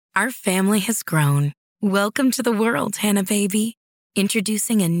Our family has grown. Welcome to the world, Hannah baby.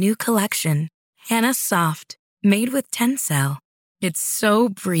 Introducing a new collection, Hannah Soft, made with Tencel. It's so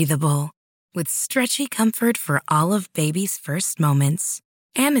breathable, with stretchy comfort for all of baby's first moments.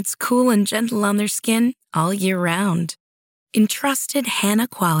 And it's cool and gentle on their skin all year round. Entrusted Hannah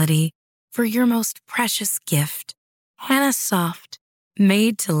quality for your most precious gift. Hannah Soft,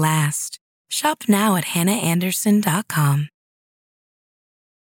 made to last. Shop now at hannahanderson.com.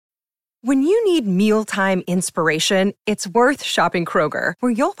 When you need mealtime inspiration, it's worth shopping Kroger,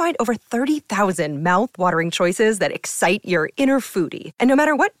 where you'll find over 30,000 mouth-watering choices that excite your inner foodie. And no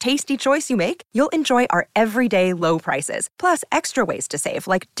matter what tasty choice you make, you'll enjoy our everyday low prices, plus extra ways to save,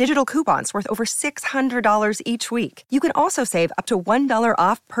 like digital coupons worth over $600 each week. You can also save up to $1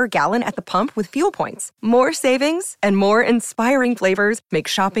 off per gallon at the pump with fuel points. More savings and more inspiring flavors make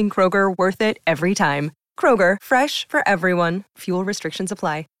shopping Kroger worth it every time. Kroger, fresh for everyone. Fuel restrictions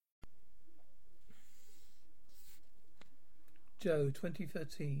apply. Joe,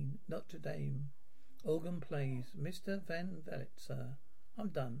 2013, Notre Dame. Organ plays. Mr. Van Vellet, sir. I'm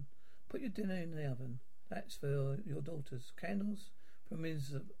done. Put your dinner in the oven. That's for your daughters. Candles from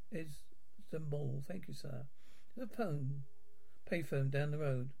Istanbul. Thank you, sir. There's a payphone down the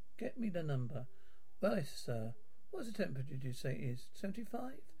road. Get me the number. Right, sir. What's the temperature did you say it is?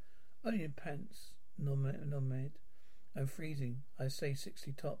 75? Only in pants. Nomed. I'm freezing. I say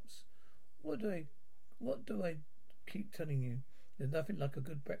 60 tops. What do I keep telling you? There's nothing like a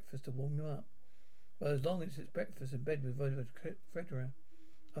good breakfast to warm you up. Well, as long as it's breakfast in bed with Fredera.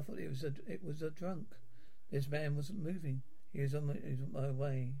 I thought it was a drunk. This man wasn't moving. He was on my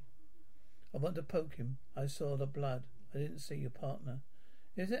way. I wanted to poke him. I saw the blood. I didn't see your partner.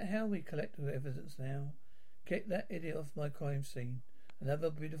 Is that how we collect evidence now? Get that idiot off my crime scene. And have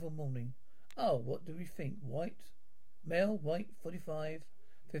a beautiful morning. Oh, what do we think? White? Male, white, 45,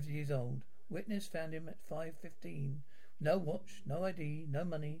 50 years old. Witness found him at 5:15. No watch, no ID, no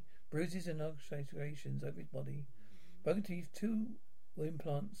money, bruises and ulcerations over his body. Broken teeth, 2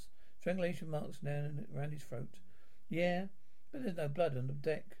 implants, strangulation marks down around his throat. Yeah, but there's no blood on the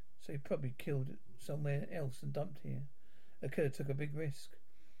deck, so he probably killed it somewhere else and dumped here. A killer took a big risk.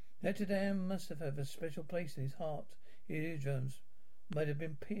 Notre Dame must have had a special place in his heart. His eardrums might have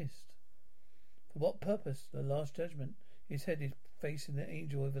been pierced. For what purpose? The Last Judgment. His head is facing the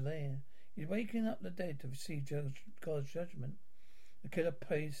angel over there. He's waking up the dead to receive God's judgment. The killer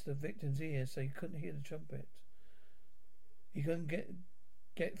placed the victim's ear so he couldn't hear the trumpet. He couldn't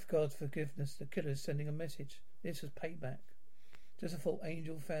get God's forgiveness. The killer is sending a message. This was payback. Just a thought,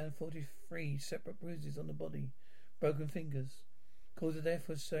 angel found 43 separate bruises on the body, broken fingers. Cause of death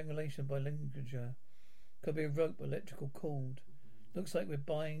was strangulation by ligature. Could be a rope or electrical cord. Looks like we're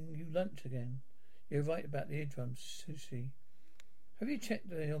buying you lunch again. You're right about the eardrums, sushi. Have you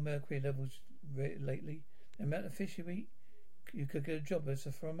checked your mercury levels lately? The amount of fish you eat? You could get a job as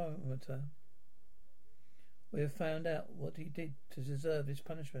a thermometer. We have found out what he did to deserve his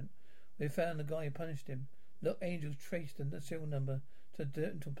punishment. We have found the guy who punished him. Look, angels traced the serial number to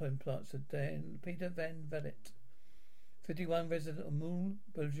dental implants of Peter Van Vellet. 51 resident of Moul,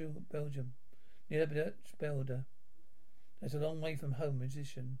 Belgium. Near the Belder. That's a long way from home,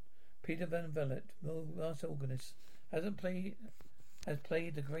 musician. Peter Van Vellet, last organist, has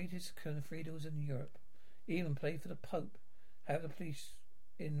played the greatest cathedrals in Europe. Even played for the Pope. Have the police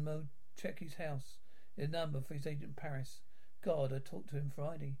in Mo check his house. His number for his agent in Paris. God, I talked to him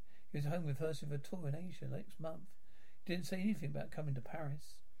Friday. He was home rehearsing for a tour in Asia next month. He didn't say anything about coming to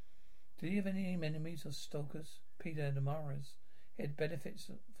Paris. Did he have any enemies or stalkers? Peter and Amaras. He had benefits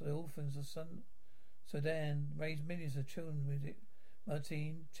for the orphans of Sudan. Raised millions of children with it.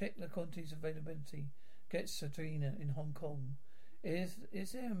 Martine, check the Conti's availability. Get Satrina in Hong Kong. Is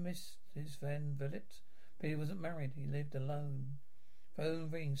there a Mrs. Van Vellet? But he wasn't married. He lived alone. Phone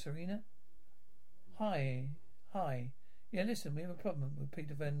ring. Serena? Hi. Yeah, listen, we have a problem with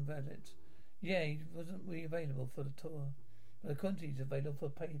Peter Van Vellet. Yeah, he wasn't really available for the tour. But the Conti's available for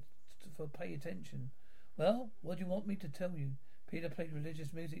pay attention. Well, what do you want me to tell you? Peter played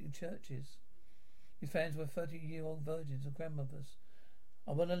religious music in churches. His fans were 30-year-old virgins and grandmothers.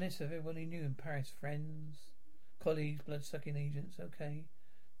 I want a list of everyone he knew in Paris. Friends, colleagues, blood-sucking agents. Okay.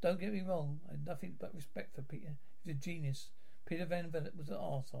 Don't get me wrong. I had nothing but respect for Peter. He's a genius. Peter Van Vellet was an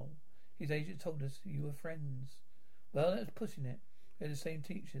arsehole. His agent told us you were friends. Well, that's pushing it. We had the same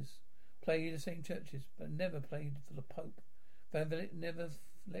teachers. Played the same churches, but never played for the Pope. Van Vellet never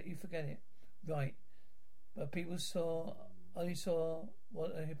let you forget it. Right. But people only saw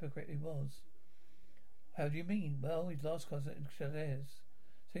what a hypocrite he was. How do you mean? Well, his last concert in Chalais.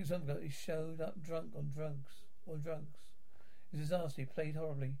 6 months ago, he showed up drunk on drugs. It was a disaster. He played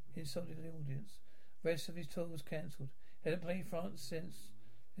horribly. He insulted the audience. The rest of his tour was cancelled. He hadn't played France since.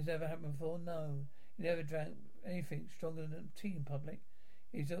 It's never happened before. No. He never drank anything stronger than tea in public.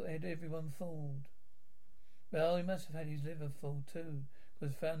 He had everyone fooled. Well, he must have had his liver fooled too,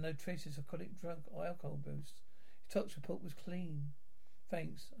 because found no traces of chronic drug or alcohol abuse. His tox report was clean.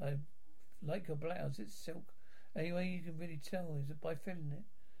 Thanks. I like your blouse. It's silk. Anyway, you can really tell is by feeling it.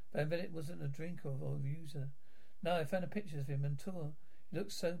 Van Vellet wasn't a drinker or a user. No, I found a picture of him on tour. He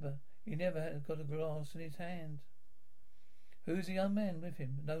looked sober. He never had got a glass in his hand. Who's the young man with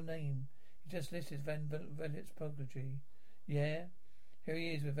him? No name. He just listed Van Vellet's prodigy. Yeah, here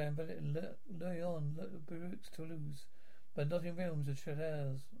he is with Van Vellet and Leon, Baruch, Toulouse. But not in realms of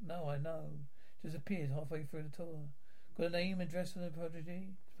Châteaux. No, I know. Just appeared halfway through the tour. Got a name and address on the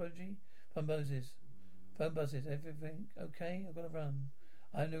prodigy? Phone buzzes. Everything okay? I've got to run.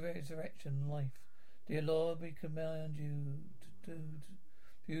 I am the resurrection, life. Dear Lord, we command you to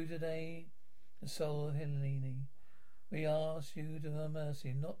you today, the soul of Helene. We ask you to have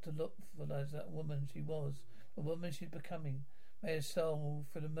mercy, not to look for that woman she was, the woman she's becoming. May her soul,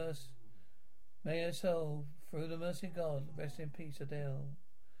 through the mercy of God, rest in peace, Adele.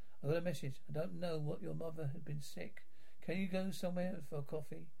 I got a message. I don't know what your mother had been sick. Can you go somewhere for a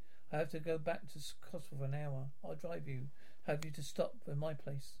coffee? I have to go back to Kosovo for an hour. I'll drive you. Have you to stop at my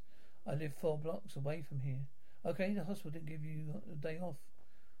place? I live 4 blocks away from here. Okay, the hospital didn't give you a day off.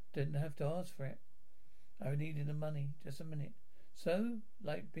 Didn't have to ask for it. I needed the money. Just a minute. So,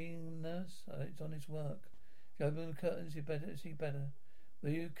 like being a nurse, it's honest work. If you open the curtains, you better see better.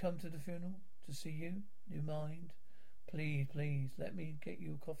 Will you come to the funeral? To see you? You mind? Please, let me get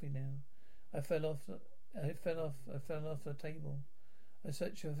you a coffee now. I fell off the table. I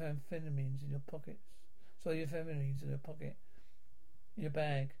searched your amphetamines in your pockets. Saw your amphetamines in your pocket. In your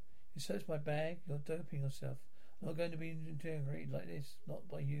bag. You searched my bag. You're doping yourself. I'm not going to be interrogated like this. Not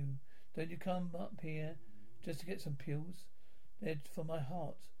by you. Don't you come up here just to get some pills? They're for my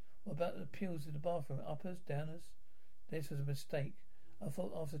heart. What about the pills in the bathroom? Uppers? Downers? This was a mistake. I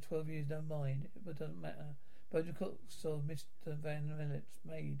thought after 12 years, no mind. It doesn't matter. Belgian cook saw Mr. Van Vellet's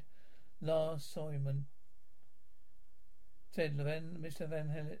maid. Last saw him and said Mr. Van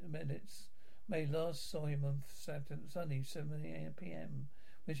Vellet's maid last saw him on Sunday, 7 p.m.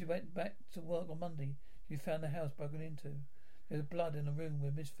 When she went back to work on Monday, she found the house broken into. There was blood in the room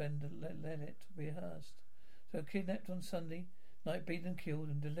where Miss Van Vellet rehearsed. So kidnapped on Sunday night, beaten and killed,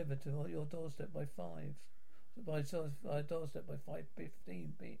 and delivered to your doorstep by 5. By doorstep by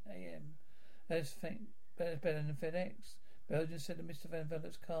 5:15 a.m. That's better than FedEx. Belgian said that Mr. Van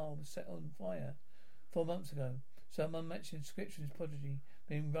Vellet's car was set on fire 4 months ago. Some unmatched inscription is prodigy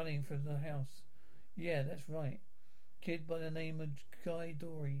been running through the house. Yeah, that's right. Kid by the name of Guy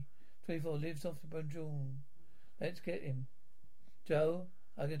Dory, 24, lives off the Bonjour. Let's get him. Joe,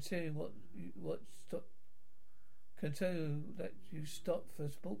 I can tell you that you stopped for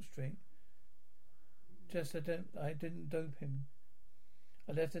Sport Street. Just I didn't dope him.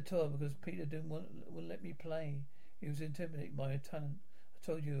 I left the tour because Peter wouldn't let me play. He was intimidated by your talent. I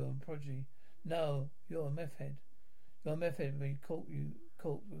told you I'm a prodigy. No, you're a meth head. You're a meth head when he caught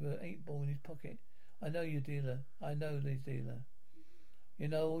with an 8-ball in his pocket. I know you, dealer. I know this dealer. You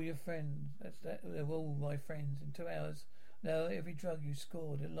know all your friends. They're all my friends. In 2 hours, now every drug you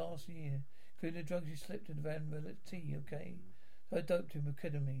scored in last year, including the drugs you slipped in Van Vellet's tea, okay? So I doped him with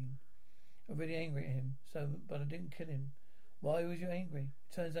ketamine. I'm really angry at him, but I didn't kill him. Why was you angry?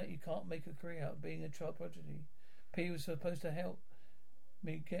 It turns out you can't make a career out of being a child prodigy. P was supposed to help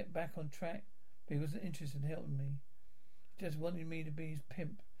me get back on track, but he wasn't interested in helping me. He just wanted me to be his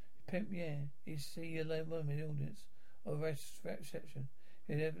pimp. Pimp, yeah. He'd see a lone woman in the audience or reception.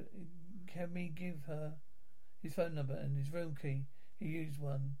 He'd have me give her his phone number and his room key. He used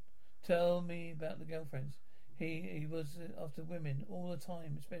one. Tell me about the girlfriends. He was after women all the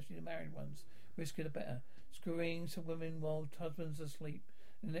time, especially the married ones. Riskier the better. Screwing some women while husbands are asleep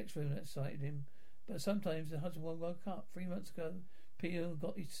in the next room that sighted him. But sometimes the husband won't woke up. 3 months ago, Peter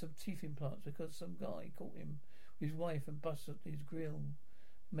got some teeth implants because some guy caught him with his wife and busted his grill.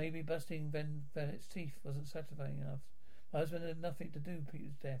 Maybe busting Van Vellet's teeth wasn't satisfying enough. My husband had nothing to do with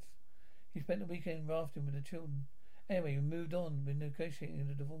Peter's death. He spent the weekend rafting with the children. Anyway, we moved on with negotiating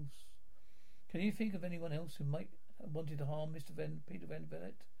the divorce. Can you think of anyone else who might have wanted to harm Peter Van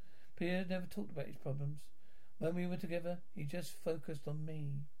Vellet? Peter never talked about his problems. When we were together, he just focused on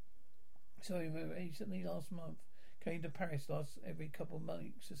me. So he recently last month came to Paris every couple of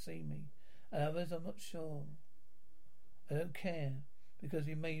weeks to see me. And others, I'm not sure. I don't care because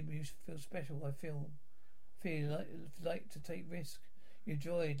he made me feel special. I feel like to take risk. You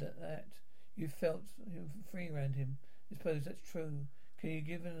enjoyed that. You felt free around him. I suppose that's true. Can you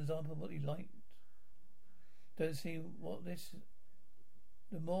give an example of what he liked? Don't see what this...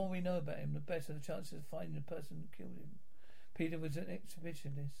 The more we know about him, the better the chances of finding the person who killed him. Peter was an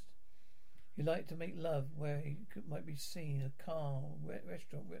exhibitionist. He liked to make love where he might be seen, a car,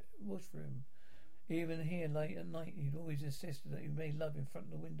 restaurant, washroom. Even here late at night, he'd always insisted that he made love in front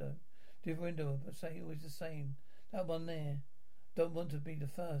of the window. The window, but say always the same. That one there. Don't want to be the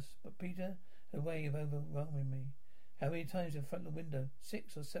first, but Peter had a way of overwhelming me. How many times in front of the window?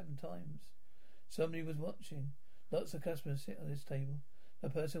 6 or 7 times. Somebody was watching. Lots of customers sit on this table. The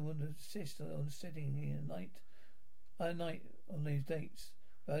person would insist on sitting here at night on these dates.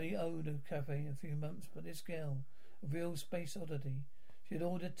 I only owed a cafe a few months, but this girl, a real space oddity. She'd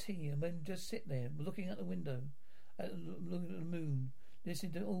order tea and then just sit there, looking out the window, looking at the moon,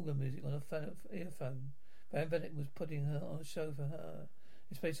 listening to organ music on a earphone. Van Vliet was putting her on a show for her.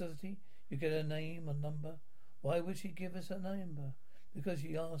 A space oddity, you get her name and number. Why would she give us her number? Because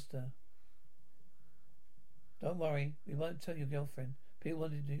she asked her. Don't worry, we won't tell your girlfriend. People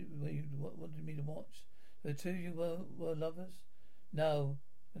wanted me to watch. The two of you were lovers? No,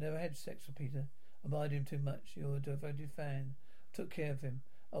 I never had sex with Peter. I admired him too much. You're a devoted fan. Took care of him.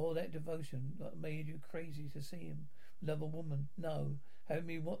 All that devotion made you crazy to see him love a woman. No, having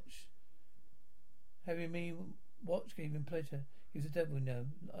me watch gave him pleasure. He was a devil,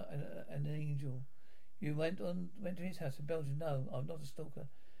 an angel. You went to his house in Belgium. No, I'm not a stalker.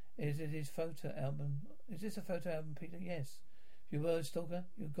 Is it his photo album? Is this a photo album, Peter? Yes. If you were a stalker,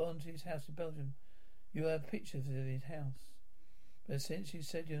 you've gone to his house in Belgium. You have pictures of his house. But since you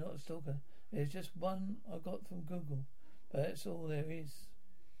said you're not a stalker, there's just one I got from Google. But that's all there is.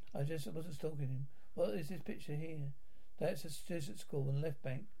 I just wasn't stalking him. What is this picture here? That's a Jesuit school on the left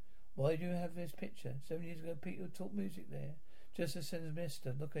bank. Why do you have this picture? 7 years ago, Peter taught music there. Just as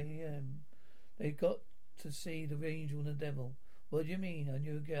semester. Look at him. They got to see the angel and the devil. What do you mean? I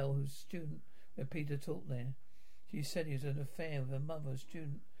knew a girl who was a student where Peter taught there. She said he was an affair with her mother, a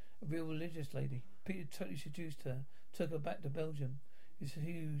student, a real religious lady. Peter totally seduced her, took her back to Belgium. It's a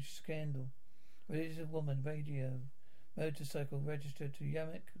huge scandal. Religious woman, radio, motorcycle registered to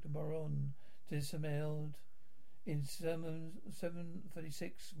Yamek de Baron de Semeled in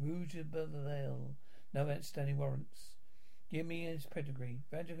 736 Rue de Belleville. No outstanding warrants. Give me his pedigree.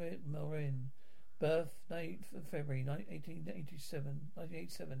 Vandergate Morin. Birth 9th of February 1987.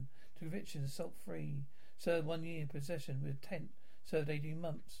 Conviction, assault free. Served 1 year. Possession with tent. Served 18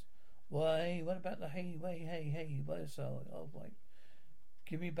 months. Why? What about the hey? What is so? Oh, wait.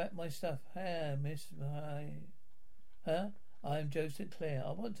 Give me back my stuff. Hey, miss. Hi. Huh? I'm Joe Sinclair.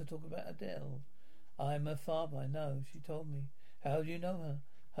 I want to talk about Adele. I'm her father. I know. She told me. How do you know her?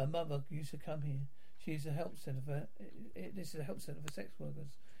 Her mother used to come here. She's a help centre for. This is a help centre for sex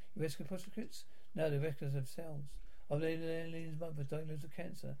workers. You rescue prostitutes? No, they rescue themselves. Adelene's mother diagnosed with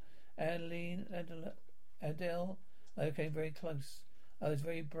cancer. Adele. I came very close. I was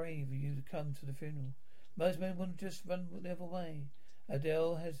very brave of you to come to the funeral. Most men wouldn't just run the other way.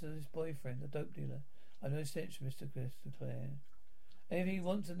 Adele has this boyfriend, a dope dealer. I'm no snitch, Mr. Clare. Anything you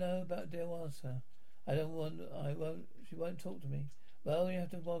want to know about Adele, ask her. She won't talk to me. Well, you have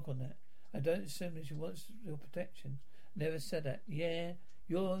to work on that. I don't assume that she wants your protection. Never said that. Yeah,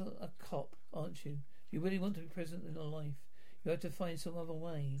 you're a cop, aren't you? You really want to be present in her life. You have to find some other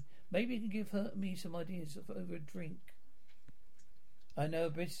way. Maybe you can give me some ideas over a drink. I know a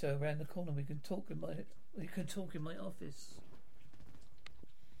bistro around the corner. We can talk in my office.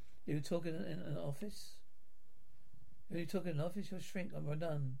 You talk in an office? When you talk in an office, you'll shrink. I'm a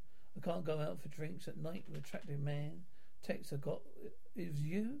nun. I can't go out for drinks at night with an attractive man. Text I got. It was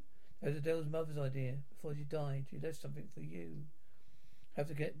you? That was Adele's mother's idea. Before she died, she left something for you. Have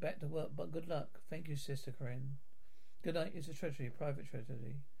to get back to work, but good luck. Thank you, Sister Corinne. Good night. It's a tragedy, a private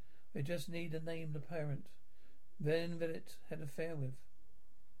tragedy. We just need to name the parent. Van Vliet had an affair with.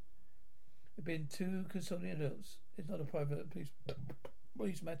 There have been 2 consulting adults. It's not a private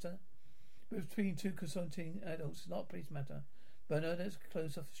police matter. Between 2 consulting adults, it's not a police matter. Bernard's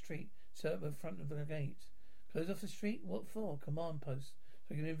closed off the street, set up in front of the gate. Closed off the street? What for? Command post.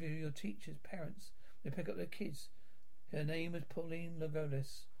 So you can interview your teachers, parents. They pick up their kids. Her name is Pauline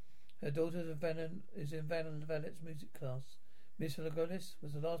Legolis. Her daughter is in Van Vliet's music class. Miss Legolis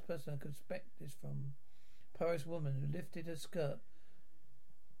was the last person I could expect this from. Paris woman who lifted her skirt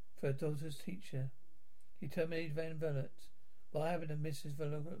for her daughter's teacher. He terminated Van Vliet. What happened to Mrs.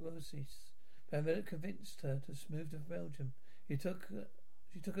 Velocis? Van Vliet convinced her to move to Belgium. She took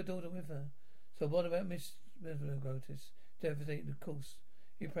her daughter with her. So what about Miss Velocis? Devastated, of course.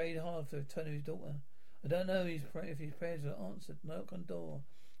 He prayed hard for the return of his daughter. I don't know if his prayers were answered. Knock on door.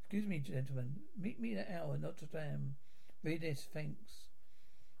 Excuse me, gentlemen. Meet me at an hour, Notre Dame. Read this, thanks.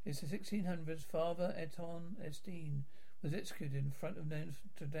 It's the 1600s. Father Eton Estienne was executed in front of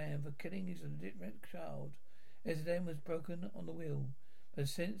Notre Dame for killing his illegitimate child. Estienne was broken on the wheel, but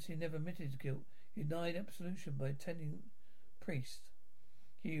since he never admitted his guilt, he denied absolution by attending priest.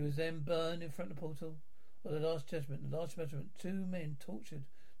 He was then burned in front of the portal of the Last Judgment. The Last Judgment. 2 men tortured.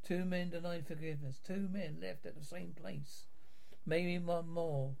 2 men denied forgiveness. 2 men left at the same place. Maybe one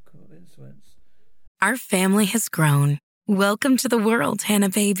more coincidence. Our family has grown. Welcome to the world, Hannah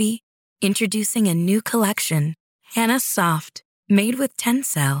baby. Introducing a new collection, Hannah Soft, made with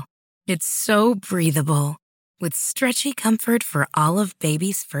Tencel. It's so breathable, with stretchy comfort for all of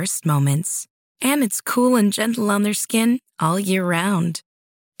baby's first moments. And it's cool and gentle on their skin all year round.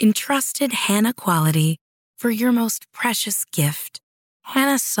 Entrusted Hannah quality for your most precious gift.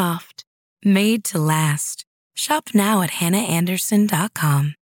 Hannah Soft, made to last. Shop now at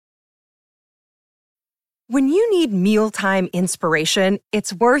hannahanderson.com. When you need mealtime inspiration,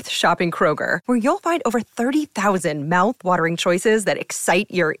 it's worth shopping Kroger, where you'll find over 30,000 mouth-watering choices that excite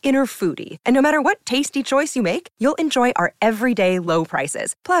your inner foodie. And no matter what tasty choice you make, you'll enjoy our everyday low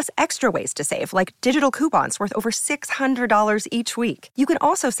prices, plus extra ways to save, like digital coupons worth over $600 each week. You can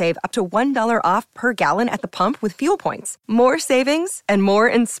also save up to $1 off per gallon at the pump with fuel points. More savings and more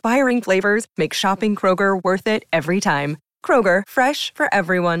inspiring flavors make shopping Kroger worth it every time. Kroger, fresh for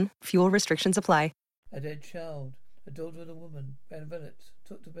everyone. Fuel restrictions apply. A dead child, a daughter of a woman, Van Vellet,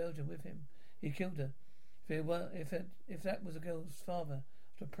 took to Belgium with him. He killed her. If that was a girl's father,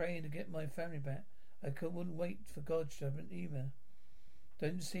 after praying to get my family back, wouldn't wait for God's judgment either.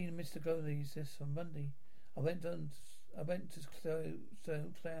 Don't see Mr. Goldie's this on Monday. I went to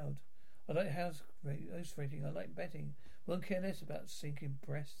Cloud. I like house rating. I like betting. Won't care less about sinking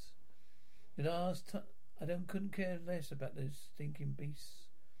breasts. Couldn't care less about those stinking beasts.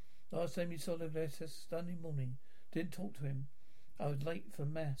 Last time you saw the letter Sunday morning. Didn't talk to him. I was late for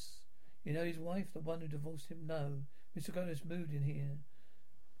mass. You know his wife, the one who divorced him? No. Mr. Goddess moved in here.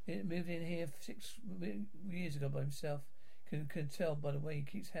 He moved in here 6 years ago by himself. Can tell by the way he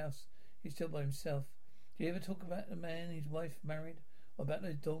keeps house. He's still by himself. Do you ever talk about the man his wife married? Or about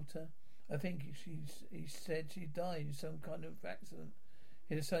his daughter? I think he said she died in some kind of accident.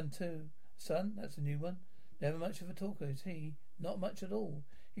 He had a son too. Son? That's a new one. Never much of a talker, is he? Not much at all.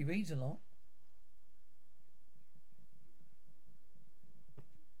 He reads a lot.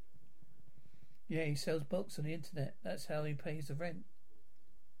 Yeah, he sells books on the internet. That's how he pays the rent.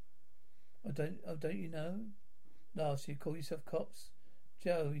 Don't you know? No, so you call yourself cops?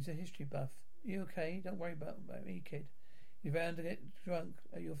 Joe, he's a history buff. You okay? Don't worry about me, kid. You're bound to get drunk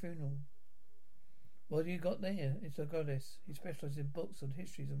at your funeral. What have you got there? It's a goddess. He specialises in books on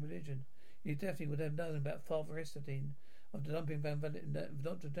histories and religion. You definitely would have known about Father Estadine of the dumping Van Vellet in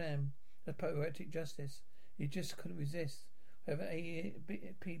Notre Dame. The poetic justice. He just couldn't resist. Have a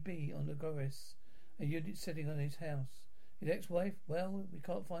PB on the goddess. A unit sitting on his house. His ex-wife? Well, we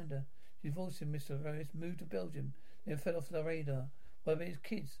can't find her. She divorced him, Mr. Rose, moved to Belgium, then fell off the radar. What about his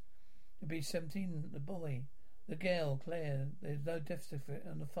kids? He'd be 17, the boy. The girl, Claire. There's no death certificate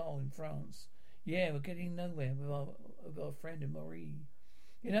on the file in France. Yeah, we're getting nowhere with our friend in Marie.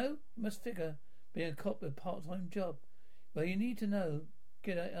 You know, you must figure being a cop with a part-time job. Well, you need to know.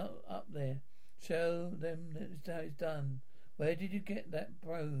 Get up there. Show them how it's done. Where did you get that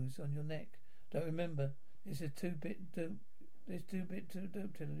bruise on your neck? Don't remember. This is too bit dope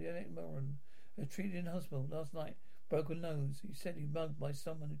to the Eric Moran. Was treated in hospital last night. Broken nose. He said he mugged by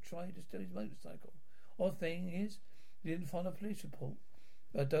someone who tried to steal his motorcycle. Odd thing is, he didn't file a police report.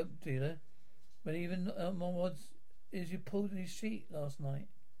 A dope dealer. But even more odds is you pulled his sheet last night.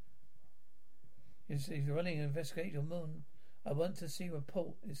 If you're running an investigation, Moon, I want to see a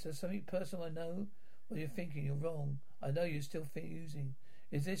report. Is there something personal I know? What you're thinking? You're wrong. I know you still think using.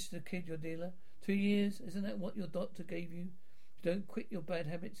 Is this the kid, your dealer? 2 years? Isn't that what your doctor gave you? If you don't quit your bad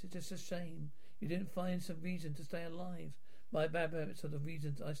habits, it's just a shame. You didn't find some reason to stay alive. My bad habits are the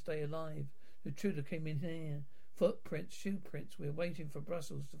reasons I stay alive. The intruder came in here. Footprints, shoe prints. We're waiting for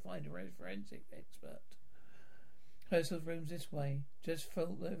Brussels to find a forensic expert. Herschel's room's this way. Just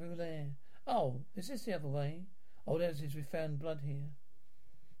felt over there. Oh, is this the other way? Old evidence, we found blood here.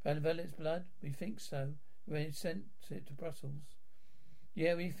 Van Vellet's blood? We think so. We sent it to Brussels.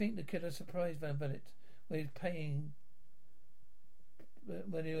 Yeah, we think the killer surprised Van Vellet when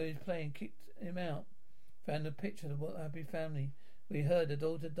he was playing, kicked him out. Found a picture of what happy family. We heard the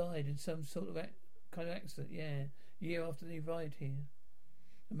daughter died in some sort of kind of accident. Yeah, a year after they arrived here.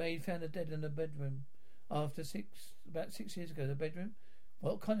 The maid found her dead in the bedroom. About 6 years ago, the bedroom.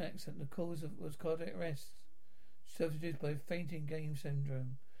 What kind of accident? The cause was cardiac arrest, self-induced by fainting game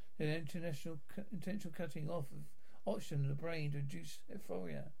syndrome. The intentional cutting off oxygen to the brain to induce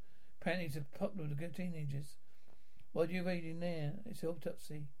euphoria. Apparently it's popular with the good teenagers. What are you reading there? It's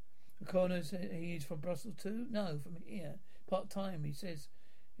autopsy. The coroner said he's from Brussels too? No, from here. Part-time. He says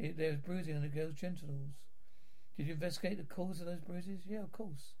there was bruising on the girl's genitals. Did you investigate the cause of those bruises? Yeah, of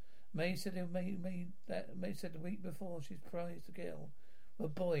course. May said May said the week before she surprised the girl. A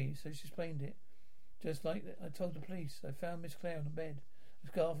boy, so she explained it. Just like that, I told the police. I found Miss Clare on the bed. The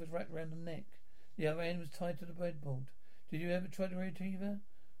scarf was wrapped around her neck. The other end was tied to the breadboard. Did you ever try to retrieve her?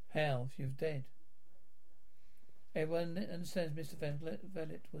 How? She was dead. Everyone understands Mr. Van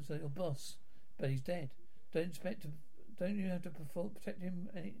Vellet was your boss, but he's dead. Don't you have to protect him?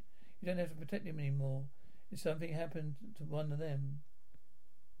 You don't have to protect him anymore. If something happened to one of them.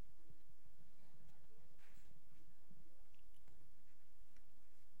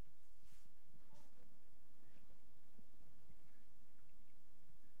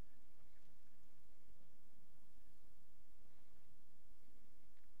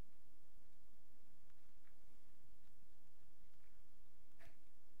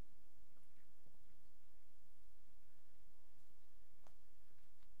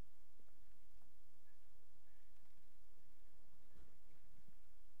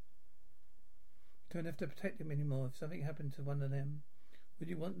 Don't have to protect him anymore. If something happened to one of them, would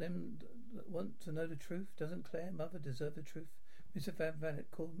you want to know the truth? Doesn't Claire, mother, deserve the truth? Mr. Van Valet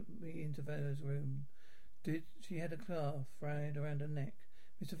called me into Vanna's room. She had a scarf round around her neck.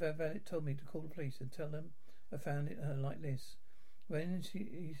 Mr. Van Valet told me to call the police and tell them I found her like this.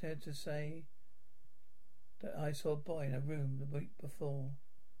 He said to say that I saw a boy in a room the week before.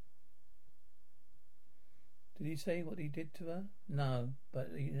 Did he say what he did to her? No,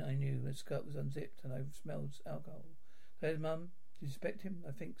 but I knew her skirt was unzipped and I smelled alcohol. Said, Mum, do you suspect him?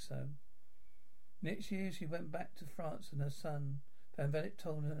 I think so. Next year she went back to France and her son. Van Vellet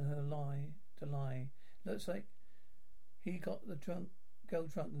told her to lie. Looks like he got the girl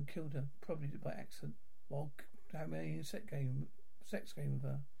drunk and killed her, probably by accident, while having a sex game with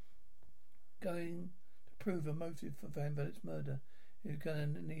her. Going to prove a motive for Van Vellet's murder. He's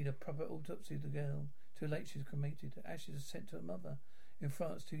going to need a proper autopsy of the girl. Too late, she's cremated. Ashes are sent to her mother in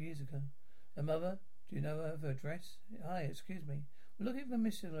France 2 years ago. Her mother? Do you know her address? Hi, excuse me. We're looking for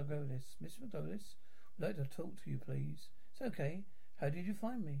Mrs. Margolis. Miss Margolis? We'd like to talk to you, please. It's okay. How did you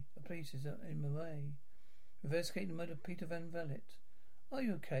find me? The police is in my way. Investigating the murder of Peter Van Vellet. Are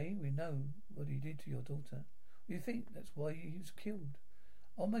you okay? We know what he did to your daughter. You think that's why he was killed?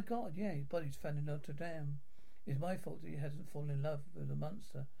 Oh my God, yeah, his body's found in Notre Dame. It's my fault that he hasn't fallen in love with the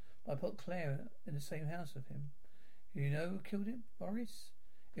monster. I put Claire in the same house with him. You know who killed him? Maurice?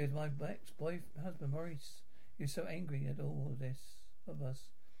 It was my ex-husband, Maurice. He was so angry at all of this, of us.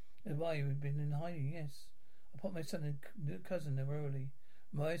 That's why we've been in hiding, yes. I put my son and cousin there early.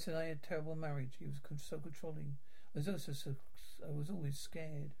 Maurice and I had a terrible marriage. He was so controlling. I was always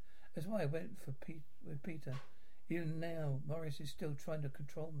scared. That's why I went with Peter. Even now, Maurice is still trying to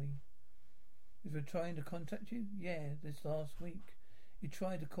control me. He's been trying to contact you? Yeah, this last week. He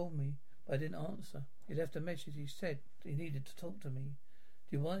tried to call me, but I didn't answer. He left a message. He said he needed to talk to me.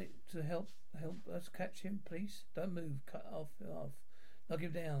 Do you want it to help us catch him, please? Don't move. Cut off. Knock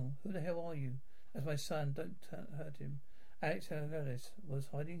him down. Who the hell are you? That's my son. Don't hurt him. Alex Ellis was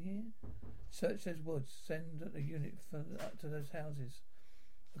hiding here. Search those woods. Send a unit to those houses.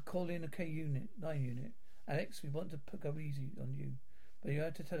 Call in a K9 unit. Alex, we want to go easy on you, but you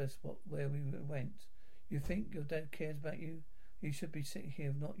have to tell us where we went. You think your dad cares about you? You should be sitting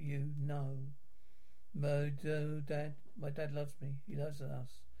here, not you. No. My dad loves me. He loves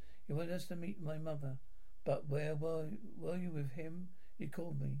us. He wanted us to meet my mother. But where were you with him? He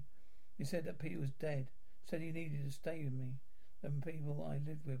called me. He said that Peter was dead. Said he needed to stay with me. The people I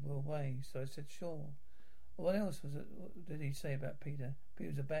lived with were away, so I said sure. What else did he say about Peter? Peter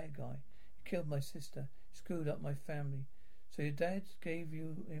was a bad guy. He killed my sister. He screwed up my family. So your dad gave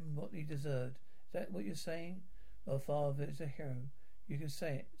him what he deserved. Is that what you're saying? Our father is a hero. You can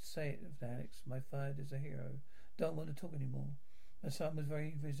say it. Say it, Alex. My father is a hero. Don't want to talk anymore. My son was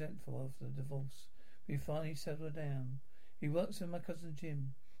very resentful of the divorce. We finally settled down. He works with my cousin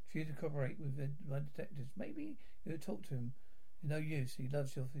Jim. For you to cooperate with my detectives. Maybe you'll talk to him. No use. He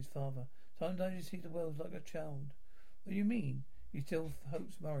loves his father. Sometimes you see the world like a child. What do you mean? He still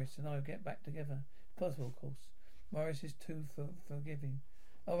hopes Morris and I will get back together. It's possible, of course. Morris is too forgiving.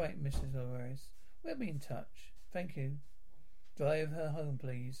 All right, Mrs. Morris. We'll be in touch. Thank you. Drive her home,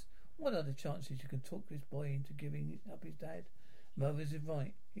 please. What are the chances you can talk this boy into giving up his dad? Mother's is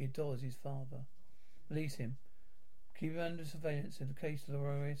right. He adores his father. Release him. Keep him under surveillance in case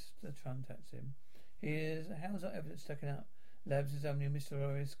Loris contacts him. How's our evidence stacking up? Labs examining Mr.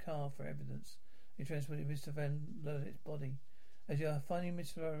 Loris' car for evidence. You transported Mr. Van Lolet's body. As you are finding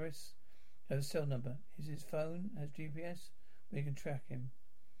Mr. Loris, has a cell number. His phone has GPS. We can track him.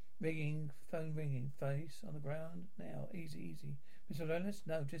 Ringing, phone ringing. Face on the ground now. Easy. Mr. Lolis?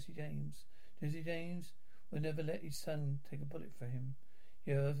 No, Jesse James. Jesse James will never let his son take a bullet for him.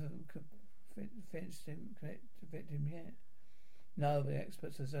 You have convinced him yet? No, but the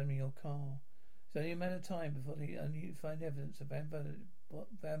experts are examining your car. It's only a matter of time before they only find evidence of Van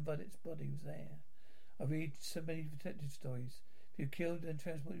Bullett's body was there. I read so many detective stories. If you killed and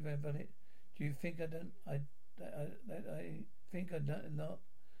transported Van Bullett, do you think I don't? I think I don't not.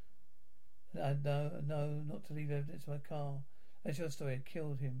 No, not to leave evidence in my car. That's your story. I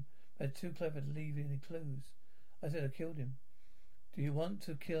killed him. But too clever to leave any clues. I said I killed him. Do you want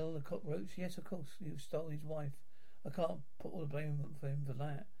to kill the cockroach? Yes, of course. You stole his wife. I can't put all the blame for him for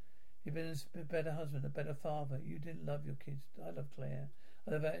that. You've been a better husband, a better father. You didn't love your kids. I love Claire.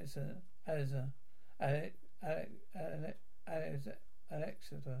 I love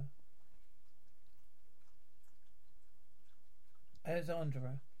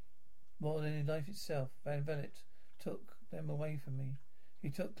Alexandra. More than in life itself. Van Vellet took them away from me. He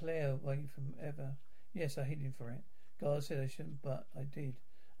took Claire away from ever. Yes, I hate him for it. God said I shouldn't, but I did.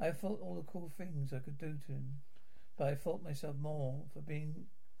 I thought all the cool things I could do to him. But I hate myself more for being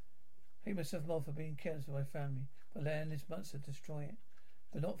careless of my family, for allowing this monster to destroy it,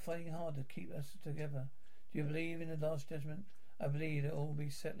 for not fighting hard to keep us together. Do you believe in the last judgment? I believe it will all be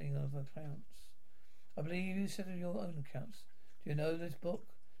settling of accounts. I believe you settle your own accounts. Do you know this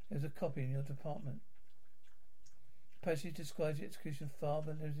book? There's a copy in your department. The passage describes the execution of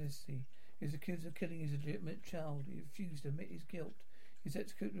Father Levisty. He was accused of killing his legitimate child. He refused to admit his guilt. He was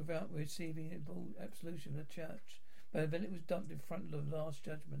executed without receiving absolution of the church. Van Vellet was dumped in front of the last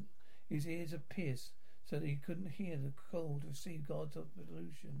judgment. His ears are pierced so that he couldn't hear the call to receive God's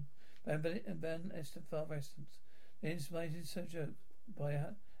absolution. Van Vellet and Van Esten, Father Estens. The inside joke by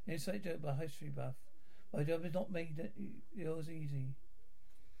a history buff. My job is not made yours easy.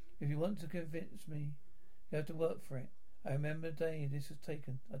 If you want to convince me, you have to work for it. I remember the day this was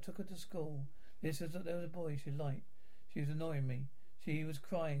taken. I took her to school. There was a boy she liked. She was annoying me. She was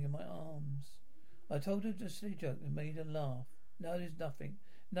crying in my arms. I told her a silly joke and made her laugh. Now there's nothing.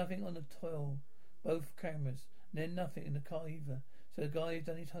 Nothing on the toil. Both cameras. And then nothing in the car either. So the guy has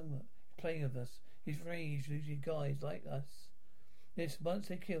done his homework. He's playing with us. He's rage usually guys like us. This once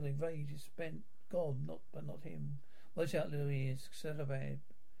they kill him, rage is spent. God, but not him. Watch out, little ears. Celebrate.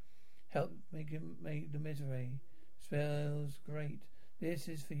 Help make the misery. Smells great. This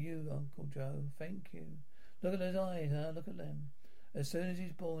is for you, Uncle Joe. Thank you. Look at those eyes, huh? Look at them. As soon as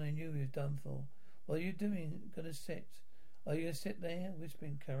he's born, he knew he was done for. What are you doing? Gonna sit? Are you gonna sit there?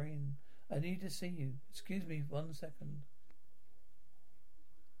 Whispering, Karin. I need to see you. Excuse me 1 second.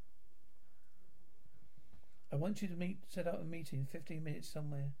 I want you to set up a meeting 15 minutes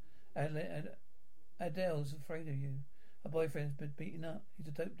somewhere. Adele's afraid of you. Her boyfriend's been beaten up. He's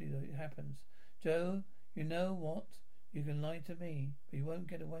a dope dealer. It happens. Joe, you know what? You can lie to me, but you won't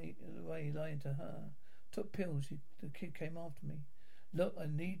get away lying to her. Took pills. The kid came after me. Look, I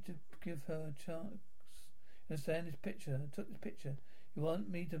need to give her a chance. Understand this picture? I took this picture. You want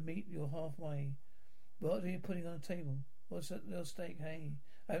me to meet you halfway. What are you putting on the table? What's at your stake? Hey,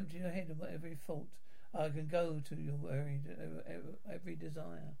 empty your head of every fault. I can go to your every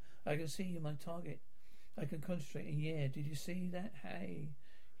desire. I can see you, my target. I can concentrate. And yeah, did you see that? Hey,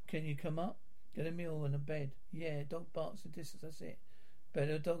 can you come up? Get a meal and a bed. Yeah, dog barks in distance. That's it.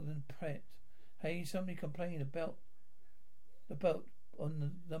 Better dog than pet. Hey, somebody complained about the boat on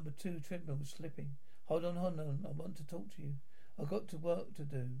the number 2 treadmill was slipping. Hold on. I want to talk to you. I've got to work to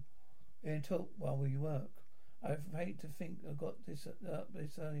do. And talk while we work. I hate to think I got this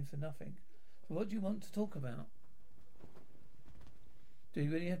early for nothing. So what do you want to talk about? Do you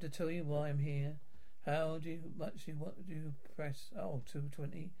really have to tell you why I'm here? How much do you press? Oh,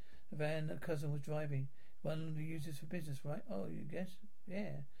 220. The van that cousin was driving. One who uses for business, right? Oh, you guess?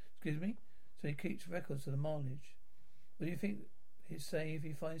 Yeah. Excuse me? So he keeps records of the mileage. What do you think he'd say if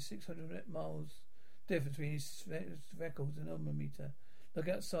he finds 600 miles difference between his records and odometer? Look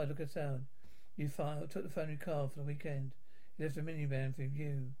outside, look outside. You took the family car for the weekend. He left a minivan for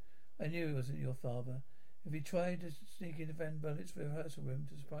you. I knew he wasn't your father. If he tried to sneak into Van Bullett's rehearsal room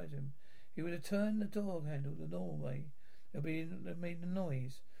to surprise him, he would have turned the door handle the normal way. It would have made a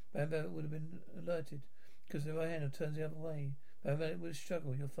noise. Van Bullet would have been alerted, because the right handle turns the other way. Van Bullet would have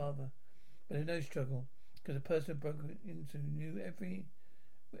struggled, your father. But there's no struggle, because the person who broke into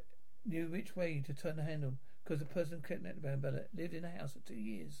knew which way to turn the handle, because the person who kidnapped Van Bullet lived in the house for 2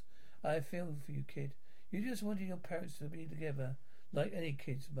 years. I feel for you, kid. You just wanted your parents to be together, like any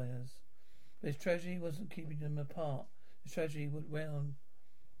kid's mayors. But his tragedy wasn't keeping them apart. The tragedy would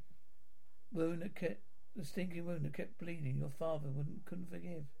the stinking wound that kept bleeding. Your father couldn't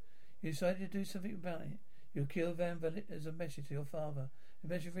forgive. You decided to do something about it. You killed Van Vliet as a message to your father. A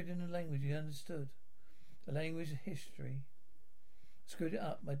message written in a language he understood. The language of history. Screwed it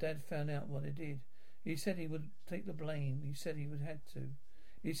up. My dad found out what it did. He said he would take the blame. He said he would have to.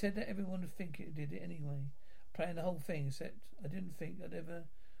 He said that everyone would think it did it anyway. Playing the whole thing, except I didn't think I'd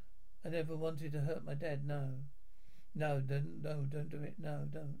ever wanted to hurt my dad. No, don't do it. No,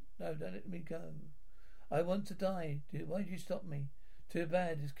 don't let me go. I want to die. Why did you stop me? Too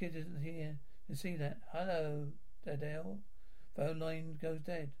bad this kid isn't here to see that. Hello, Dadelle. Phone line goes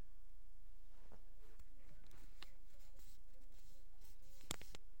dead.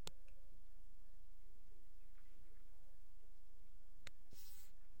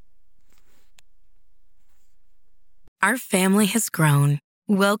 Our family has grown.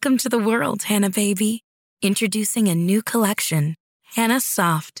 Welcome to the world, Hannah baby. Introducing a new collection, Hannah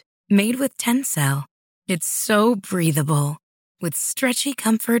Soft, made with Tencel. It's so breathable, with stretchy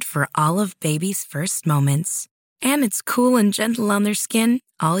comfort for all of baby's first moments. And it's cool and gentle on their skin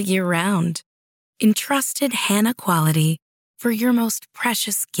all year round. Entrusted Hannah quality for your most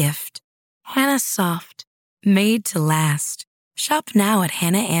precious gift. Hannah Soft, made to last. Shop now at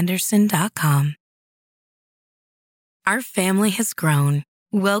hannahanderson.com. Our family has grown.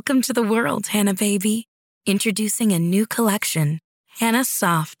 Welcome to the world, Hannah baby. Introducing a new collection, Hannah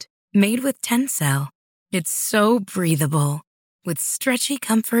Soft, made with Tencel. It's so breathable, with stretchy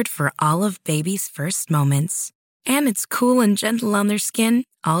comfort for all of baby's first moments. And it's cool and gentle on their skin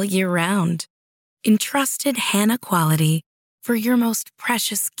all year round. Entrusted Hannah quality for your most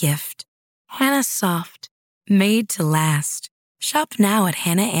precious gift. Hannah Soft, made to last. Shop now at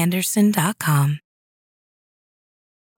hannahanderson.com.